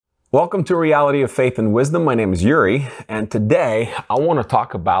Welcome to Reality of Faith and Wisdom. My name is Yuri, and today I want to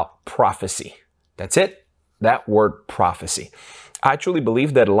talk about prophecy. That's it, that word prophecy. I truly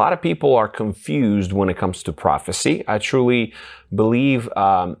believe that a lot of people are confused when it comes to prophecy. I truly believe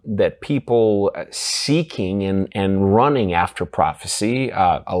that people seeking and running after prophecy,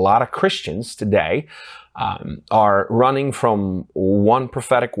 a lot of Christians today are running from one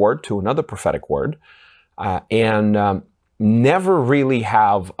prophetic word to another prophetic word, and never really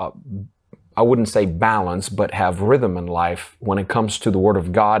have, I wouldn't say balance, but have rhythm in life when it comes to the Word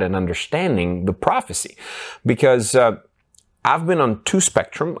of God and understanding the prophecy. Because I've been on two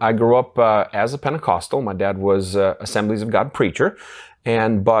spectrum. I grew up as a Pentecostal. My dad was Assemblies of God preacher.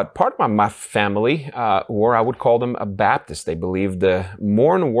 But part of my family, or I would call them a Baptist, they believed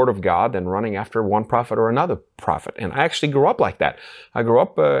more in the Word of God than running after one prophet or another prophet. And I actually grew up like that. I grew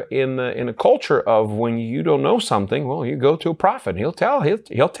up in a culture of when you don't know something, well, you go to a prophet. He'll tell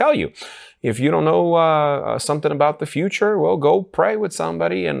you. If you don't know something about the future, well, go pray with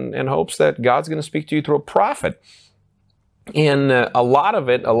somebody in hopes that God's going to speak to you through a prophet. And a lot of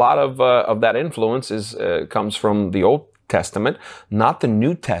that influence comes from the Old Testament, not the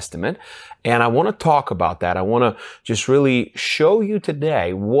New Testament. And I want to talk about that. I want to just really show you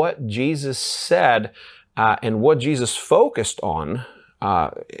today what Jesus said and what Jesus focused on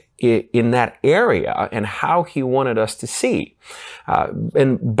in that area and how he wanted us to see.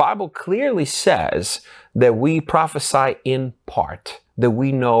 And Bible clearly says that we prophesy in part, that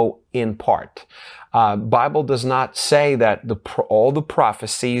we know in part. Bible does not say that all the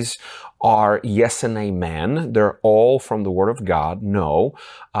prophecies are yes and amen. They're all from the Word of God. No.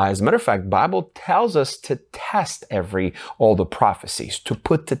 As a matter of fact, Bible tells us to test all the prophecies, to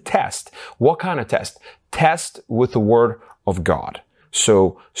put to test. What kind of test? Test with the Word of God.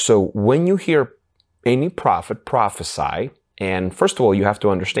 So when you hear any prophet prophesy, and first of all, you have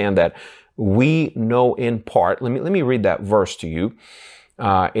to understand that we know in part. Let me read that verse to you.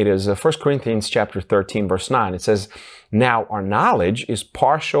 It is 1 Corinthians chapter 13, verse 9. It says, "Now our knowledge is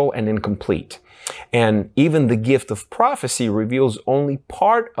partial and incomplete, and even the gift of prophecy reveals only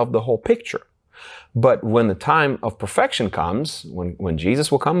part of the whole picture. But when the time of perfection comes, when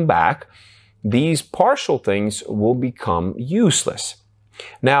Jesus will come back, these partial things will become useless."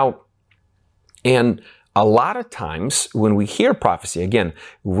 Now, and a lot of times when we hear prophecy, again,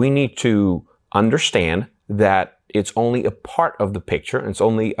 we need to understand that it's only a part of the picture. It's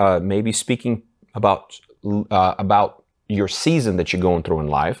only maybe speaking about your season that you're going through in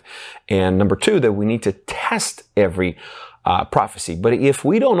life. And number two, that we need to test every prophecy. But if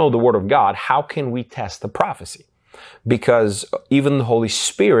we don't know the Word of God, how can we test the prophecy? Because even the Holy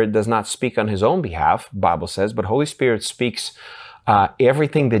Spirit does not speak on His own behalf, Bible says, but Holy Spirit speaks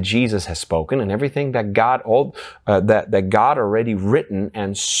everything that Jesus has spoken and everything that God that God already written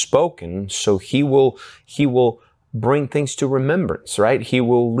and spoken. So He will bring things to remembrance, right? He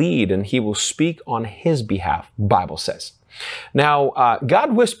will lead and He will speak on His behalf, Bible says. Now,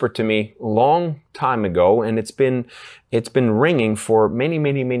 God whispered to me a long time ago, and it's been ringing for many,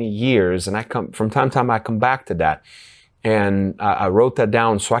 many, many years. And from time to time, I come back to that. And I wrote that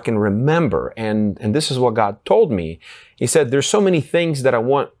down so I can remember. And this is what God told me. He said, "There's so many things that I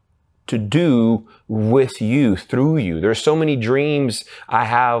want to do with you, through you. There's so many dreams I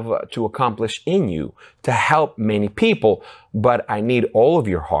have to accomplish in you, to help many people, but I need all of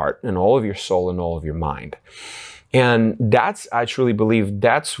your heart and all of your soul and all of your mind." And I truly believe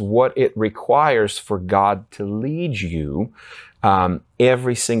that's what it requires for God to lead you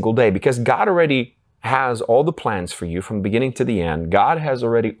every single day, because God already has all the plans for you from beginning to the end. God has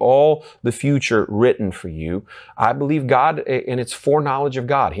already all the future written for you. I believe God, and it's foreknowledge of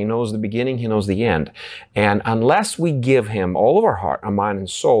God. He knows the beginning, He knows the end. And unless we give Him all of our heart, our mind, and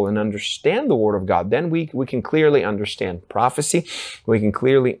soul and understand the Word of God, then we can clearly understand prophecy. We can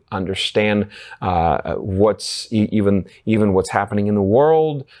clearly understand what's happening in the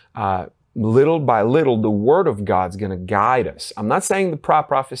world. Little by little, the Word of God's going to guide us. I'm not saying the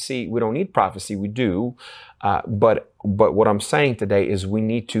prophecy, we don't need prophecy, we do. But what I'm saying today is we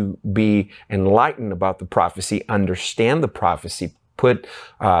need to be enlightened about the prophecy, understand the prophecy, put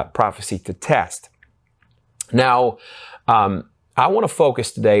prophecy to test. Now, I want to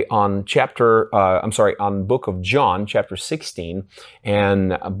focus today on on book of John, chapter 16,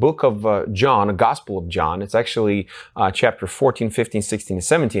 and a book of John, a Gospel of John. It's actually chapter 14, 15, 16, and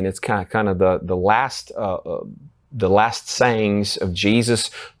 17. It's kind of the last the last sayings of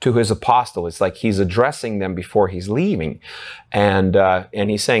Jesus to his apostle. It's like he's addressing them before he's leaving. And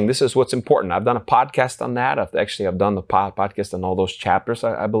he's saying, this is what's important. I've done a podcast on that. I've done the podcast on all those chapters,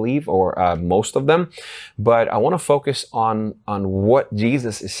 I believe, or most of them. But I want to focus on what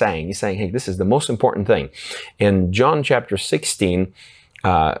Jesus is saying. He's saying, hey, this is the most important thing. In John chapter 16,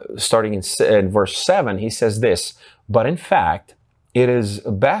 starting in verse 7, he says this, but in fact, it is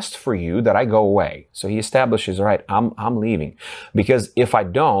best for you that I go away. So he establishes, all right, I'm leaving. Because if I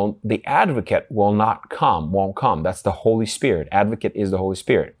don't, the advocate won't come. That's the Holy Spirit. Advocate is the Holy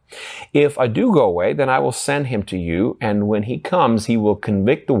Spirit. If I do go away, then I will send him to you. And when he comes, he will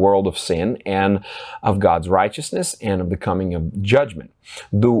convict the world of sin and of God's righteousness and of the coming of judgment.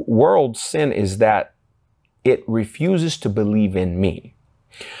 The world's sin is that it refuses to believe in me.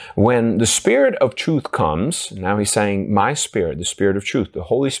 When the Spirit of truth comes, now he's saying, my Spirit, the Spirit of truth, the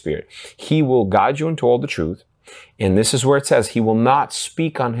Holy Spirit, he will guide you into all the truth. And this is where it says he will not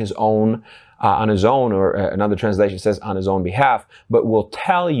speak on his own, or another translation says on his own behalf, but will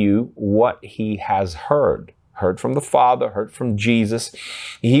tell you what he has heard from the Father, heard from Jesus.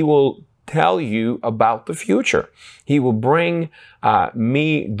 He will tell you about the future. He will bring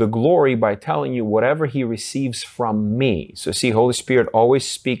me the glory by telling you whatever he receives from me. So see, Holy Spirit always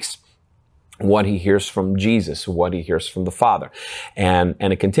speaks what he hears from Jesus, what he hears from the Father. And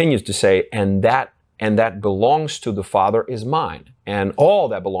it continues to say, and that belongs to the Father is mine. And all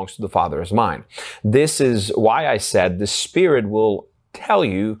that belongs to the Father is mine. This is why I said the Spirit will tell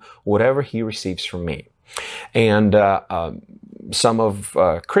you whatever he receives from me. And some of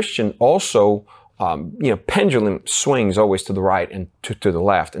Christian also, pendulum swings always to the right and to the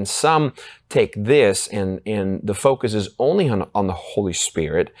left. And some take this and the focus is only on the Holy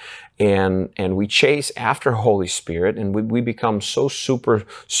Spirit. And we chase after Holy Spirit and we become so super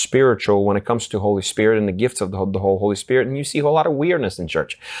spiritual when it comes to Holy Spirit and the gifts of the whole Holy Spirit. And you see a whole lot of weirdness in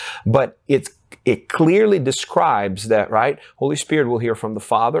church. But it clearly describes that, right? Holy Spirit will hear from the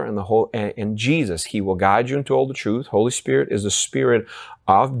Father and Jesus. He will guide you into all the truth. Holy Spirit is the Spirit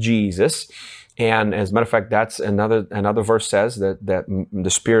of Jesus. And as a matter of fact, that's another verse says that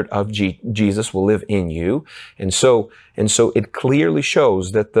the Spirit of Jesus will live in you. And so it clearly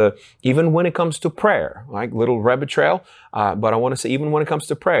shows that even when it comes to prayer, like little rabbit trail, but I want to say even when it comes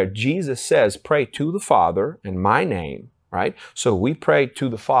to prayer, Jesus says, pray to the Father in my name, right? So we pray to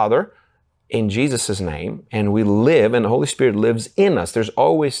the Father in Jesus' name, and we live, and the Holy Spirit lives in us. There's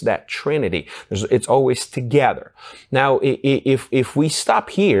always that Trinity. It's always together. Now, if we stop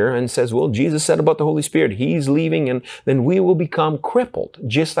here and says, well, Jesus said about the Holy Spirit, he's leaving, and then we will become crippled,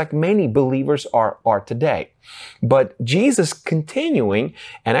 just like many believers are today. But Jesus continuing,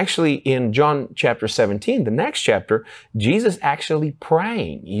 and actually in John chapter 17, the next chapter, Jesus actually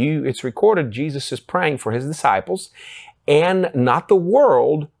praying. It's recorded Jesus is praying for his disciples, and not the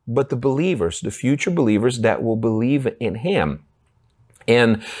world, but the believers, the future believers that will believe in him.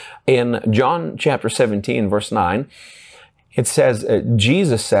 And in John chapter 17, verse 9, it says,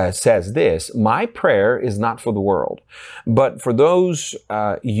 Jesus says this, my prayer is not for the world, but for those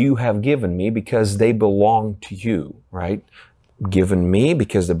you have given me because they belong to you, right? Given me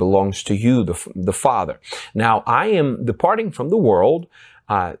because it belongs to you, the Father. Now, I am departing from the world.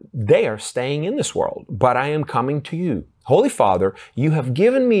 They are staying in this world, but I am coming to you. Holy Father, you have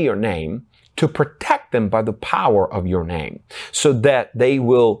given me your name to protect them by the power of your name, so that they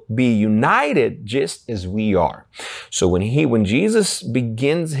will be united just as we are. So when Jesus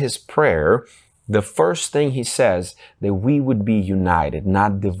begins his prayer, the first thing he says that we would be united,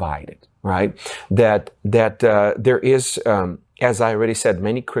 not divided, right? That there is, as I already said,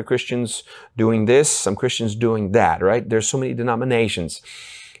 many Christians doing this, some Christians doing that, right? There's so many denominations,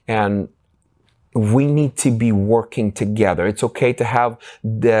 and we need to be working together. It's okay to have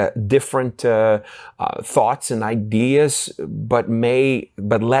the different thoughts and ideas, but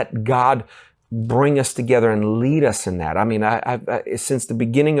let God bring us together and lead us in that. I mean, I since the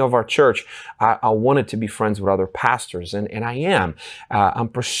beginning of our church, I wanted to be friends with other pastors, and I am. I'm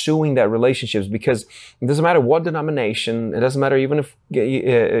pursuing that relationships because it doesn't matter what denomination. It doesn't matter even if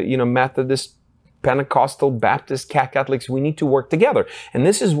Methodist, Pentecostal, Baptist, Catholics, we need to work together. And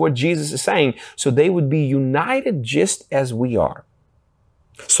this is what Jesus is saying. So they would be united just as we are.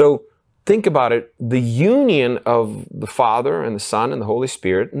 So think about it. The union of the Father and the Son and the Holy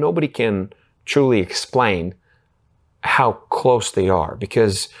Spirit, nobody can truly explain how close they are,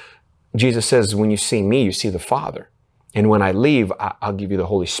 because Jesus says, when you see me, you see the Father. And when I leave, I'll give you the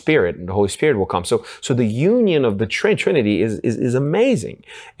Holy Spirit, and the Holy Spirit will come. So the union of the Trinity is amazing.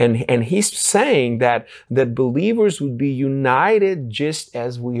 And he's saying that believers would be united just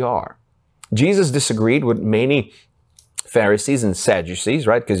as we are. Jesus disagreed with many Pharisees and Sadducees,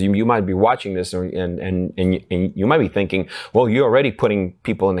 right? Because you might be watching this and you might be thinking, well, you're already putting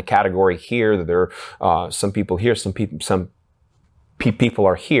people in the category here that there are some people here, some people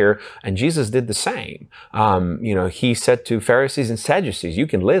are here, and Jesus did the same. He said to Pharisees and Sadducees, you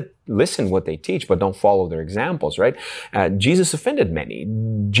can listen what they teach, but don't follow their examples, right? Jesus offended many.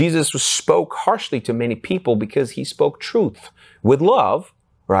 Jesus spoke harshly to many people because he spoke truth with love,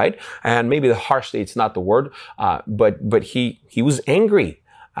 right? And maybe the harshly, it's not the word, but he was angry.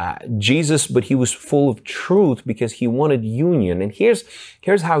 But he was full of truth because he wanted union. And here's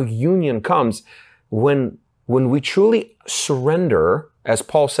how union comes when we truly surrender, as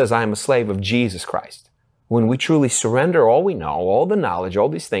Paul says, I am a slave of Jesus Christ. When we truly surrender all we know, all the knowledge, all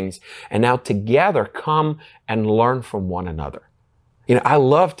these things, and now together come and learn from one another. I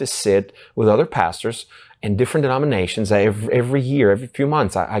love to sit with other pastors in different denominations. Every year, every few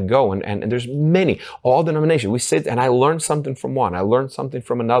months, I go and there's many, all denominations. We sit and I learn something from one. I learn something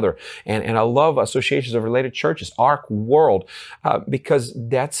from another. And I love associations of related churches, Ark World, because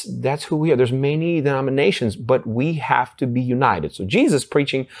that's who we are. There's many denominations, but we have to be united. So Jesus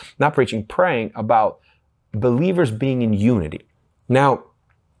praying about believers being in unity. Now,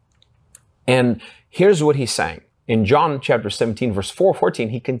 and here's what he's saying. In John chapter 17, verse 14,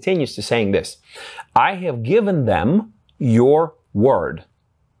 he continues to saying this, I have given them your word.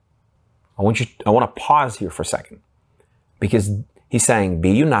 I want to pause here for a second because he's saying,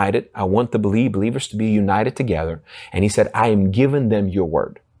 be united. I want the believers to be united together. And he said, I am giving them your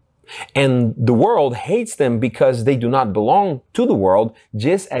word. And the world hates them because they do not belong to the world,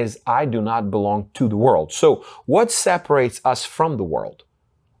 just as I do not belong to the world. So what separates us from the world?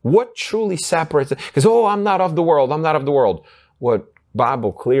 What truly separates it? Because, I'm not of the world. I'm not of the world. What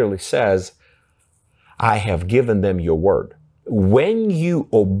Bible clearly says, I have given them your word. When you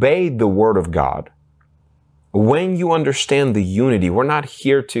obey the word of God, when you understand the unity, we're not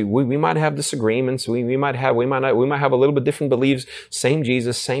here to, we might have disagreements. We might have a little bit different beliefs. Same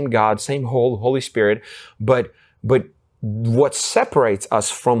Jesus, same God, same Holy Spirit. But what separates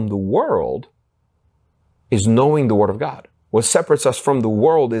us from the world is knowing the word of God. What separates us from the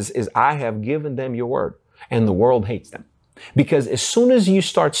world is I have given them your word, and the world hates them. Because as soon as you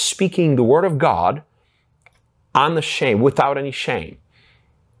start speaking the word of God unashamed, without any shame,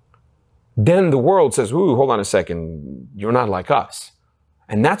 then the world says, ooh, hold on a second, you're not like us.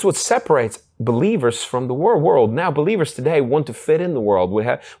 And that's what separates believers from the world. Now, believers today want to fit in the world. We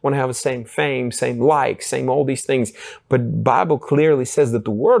want to have the same fame, same likes, same all these things. But Bible clearly says that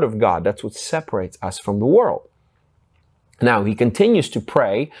the word of God, that's what separates us from the world. Now, he continues to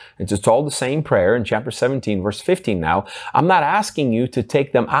pray. It's all the same prayer in chapter 17, verse 15 now. I'm not asking you to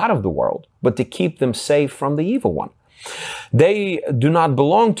take them out of the world, but to keep them safe from the evil one. They do not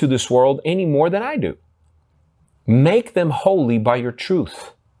belong to this world any more than I do. Make them holy by your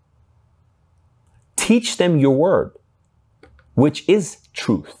truth. Teach them your word, which is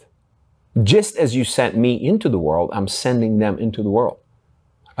truth. Just as you sent me into the world, I'm sending them into the world.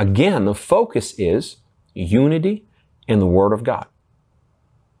 Again, the focus is unity in the word of God.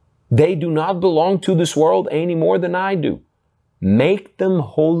 They do not belong to this world any more than I do. Make them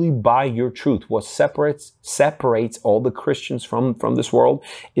holy by your truth. What separates all the Christians from this world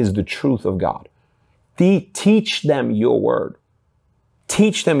is the truth of God. Teach them your word.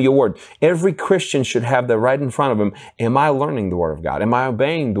 Teach them your word. Every Christian should have that right in front of him. Am I learning the word of God? Am I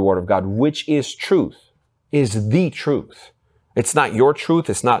obeying the word of God, which is truth, is the truth? It's not your truth.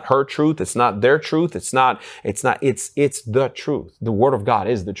 It's not her truth. It's not their truth. It's the truth. The word of God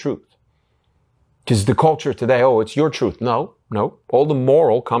is the truth. Because the culture today, it's your truth. No. All the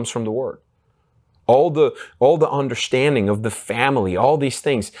moral comes from the word. All the understanding of the family, all these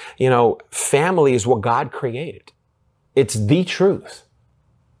things. Family is what God created. It's the truth.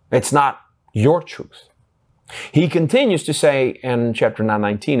 It's not your truth. He continues to say in chapter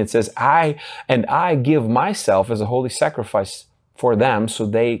 9:19, it says, I give myself as a holy sacrifice for them so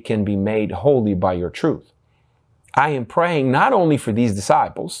they can be made holy by your truth. I am praying not only for these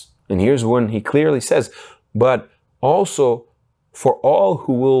disciples, and here's when he clearly says, but also for all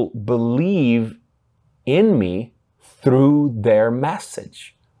who will believe in me through their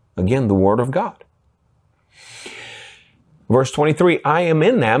message. Again, the word of God. Verse 23, I am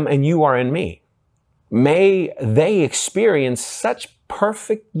in them and you are in me. May they experience such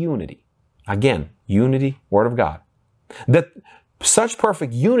perfect unity. Again, unity, word of God. Such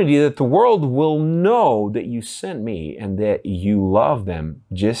perfect unity that the world will know that you sent me and that you love them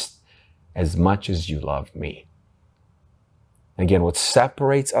just as much as you love me. Again, what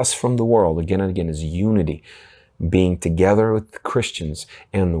separates us from the world, again and again, is unity, being together with Christians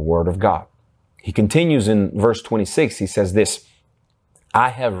and the Word of God. He continues in verse 26. He says this, I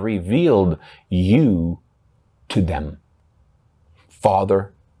have revealed you to them.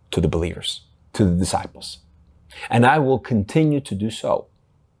 Father, to the believers, to the disciples. And I will continue to do so.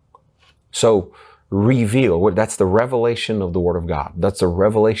 So reveal, that's the revelation of the Word of God. That's the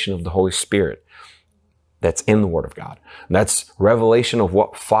revelation of the Holy Spirit that's in the Word of God. That's revelation of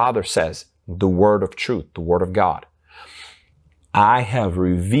what Father says, the Word of truth, the Word of God. I have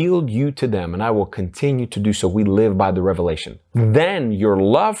revealed you to them, and I will continue to do so. We live by the revelation. Then your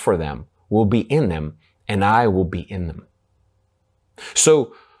love for them will be in them, and I will be in them.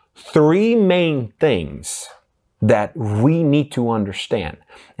 So, three main things that we need to understand.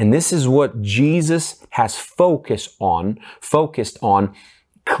 And this is what Jesus has focused on.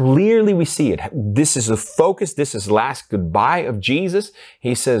 Clearly we see it. This is the focus. This is last goodbye of Jesus.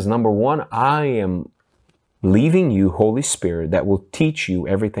 He says, number one, I am leaving you, Holy Spirit, that will teach you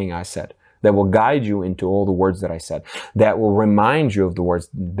everything I said, that will guide you into all the words that I said, that will remind you of the words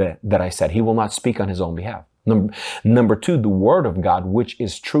that I said. He will not speak on his own behalf. Number two, the Word of God, which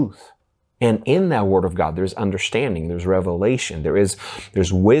is truth. And in that Word of God, there's understanding, there's revelation,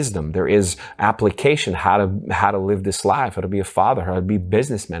 there's wisdom, there is application, how to live this life, how to be a father, how to be a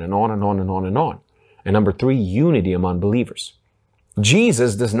businessman, and on and on and on and on. And number three, unity among believers.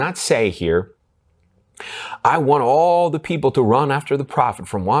 Jesus does not say here, I want all the people to run after the prophet,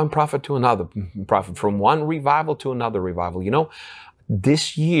 from one prophet to another prophet, from one revival to another revival. You know,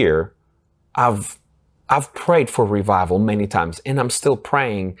 this year, I've prayed for revival many times, and I'm still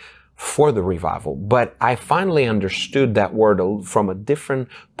praying for the revival. But I finally understood that word from a different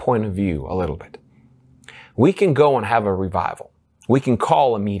point of view a little bit. We can go and have a revival. We can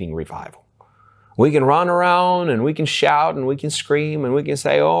call a meeting revival. We can run around and we can shout and we can scream and we can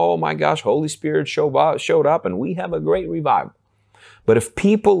say, oh my gosh, Holy Spirit showed up and we have a great revival. But if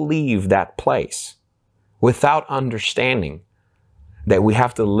people leave that place without understanding that we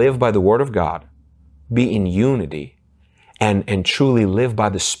have to live by the Word of God, be in unity, and truly live by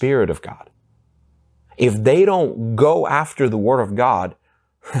the Spirit of God, if they don't go after the Word of God,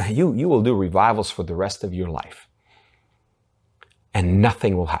 you will do revivals for the rest of your life. And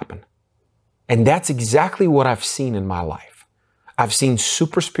nothing will happen. And that's exactly what I've seen in my life. I've seen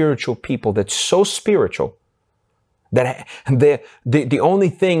super spiritual people that's so spiritual that the only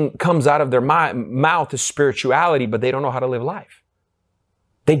thing comes out of their mouth is spirituality, but they don't know how to live life.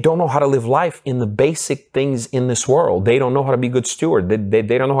 They don't know how to live life in the basic things in this world. They don't know how to be a good steward. They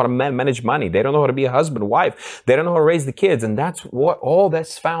don't know how to manage money. They don't know how to be a husband, wife. They don't know how to raise the kids. And that's all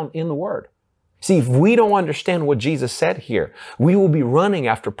that's found in the Word. See, if we don't understand what Jesus said here, we will be running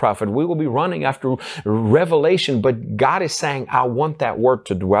after prophet. We will be running after revelation. But God is saying, I want that Word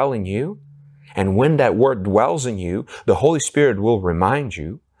to dwell in you. And when that Word dwells in you, the Holy Spirit will remind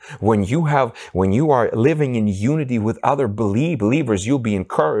you. When you are living in unity with other believers, you'll be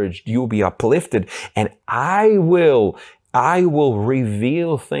encouraged, you'll be uplifted, and I will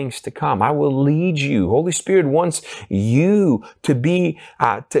reveal things to come. I will lead you. Holy Spirit wants you to be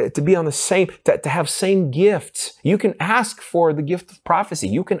on the same, to have same gifts. You can ask for the gift of prophecy.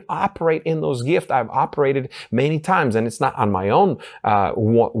 You can operate in those gifts. I've operated many times, and it's not on my own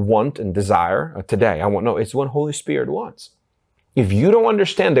want and desire today. It's what Holy Spirit wants. If you don't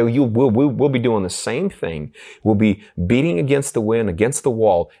understand that, we'll be doing the same thing. We'll be beating against the wind, against the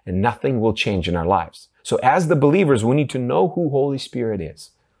wall, and nothing will change in our lives. So as the believers, we need to know who Holy Spirit is.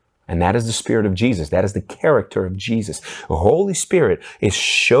 And that is the Spirit of Jesus. That is the character of Jesus. The Holy Spirit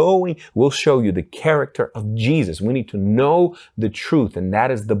will show you the character of Jesus. We need to know the truth, and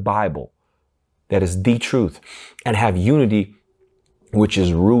that is the Bible. That is the truth. And have unity, which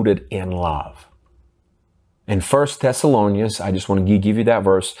is rooted in love. In 1 Thessalonians, I just want to give you that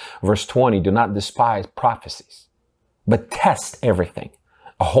verse 20, do not despise prophecies, but test everything.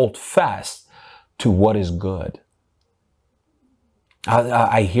 Hold fast to what is good.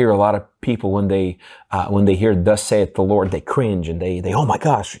 I hear a lot of people when they hear thus saith the Lord, they cringe and they oh my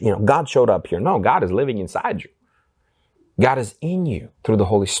gosh, God showed up here. No, God is living inside you. God is in you through the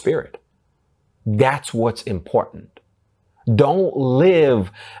Holy Spirit. That's what's important. Don't live,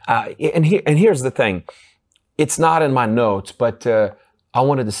 and here's the thing. It's not in my notes, but I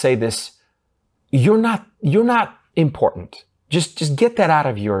wanted to say this. You're not important. Just get that out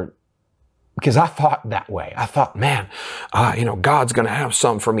of your, because I thought that way. I thought, man, God's going to have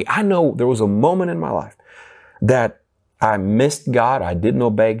something for me. I know there was a moment in my life that I missed God. I didn't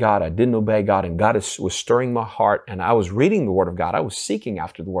obey God. And God was stirring my heart, and I was reading the Word of God. I was seeking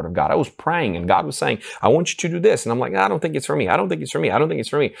after the Word of God. I was praying, and God was saying, I want you to do this. And I'm like, I don't think it's for me. I don't think it's for me. I don't think it's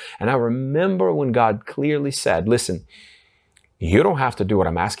for me. And I remember when God clearly said, listen, you don't have to do what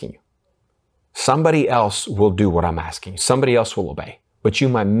I'm asking you. Somebody else will do what I'm asking. Somebody else will obey. But you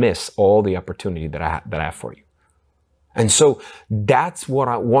might miss all the opportunity that I have for you. And so that's what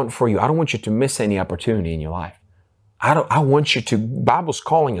I want for you. I don't want you to miss any opportunity in your life. I want you to, Bible's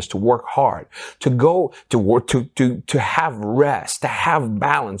calling us to work hard, to go to work, to have rest, to have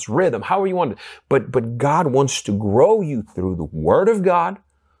balance, rhythm, however you want it. But God wants to grow you through the Word of God,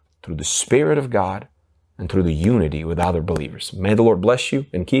 through the Spirit of God, and through the unity with other believers. May the Lord bless you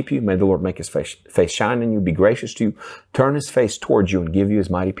and keep you. May the Lord make His face shine on you, be gracious to you, turn His face towards you, and give you His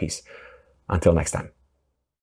mighty peace. Until next time.